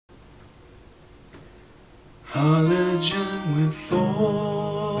Harlingen went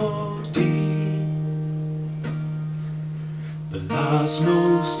 40, but lost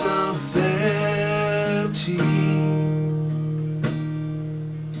most of their team.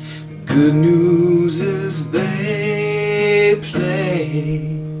 Good news is they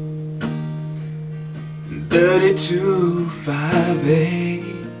play 32-5-8,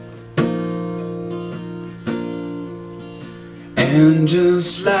 and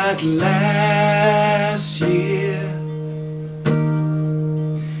just like last year,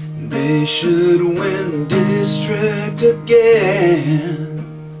 they should win district again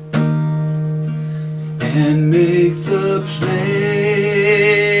and make the playoffs.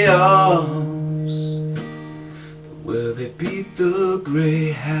 Will they beat the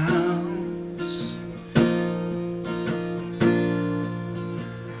Greyhounds?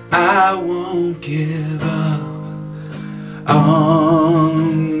 I won't give up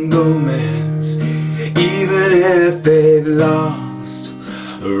on Gomez, even if they've lost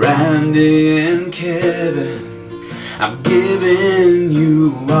Randy and Kevin. I'm giving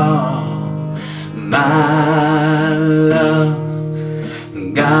you all my love.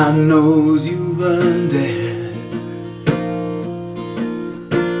 God knows you've earned it.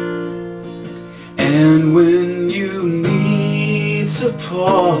 And when you need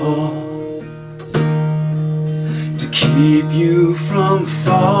support to keep you from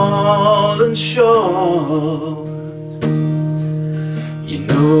falling short, you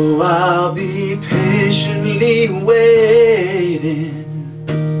know I'll be patiently waiting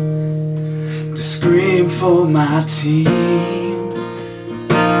to scream for my team.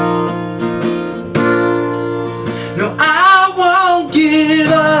 No, I won't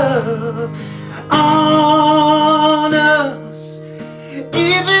give up on us,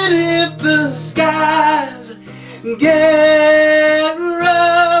 even if the skies get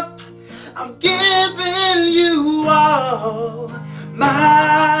rough. I'm giving you all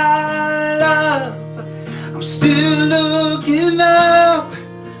my love. I'm still looking up,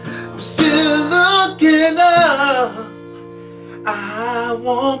 I'm still looking up. I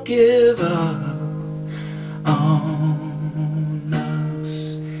won't give up on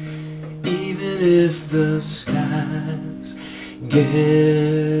us, even if the skies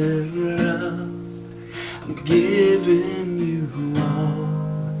get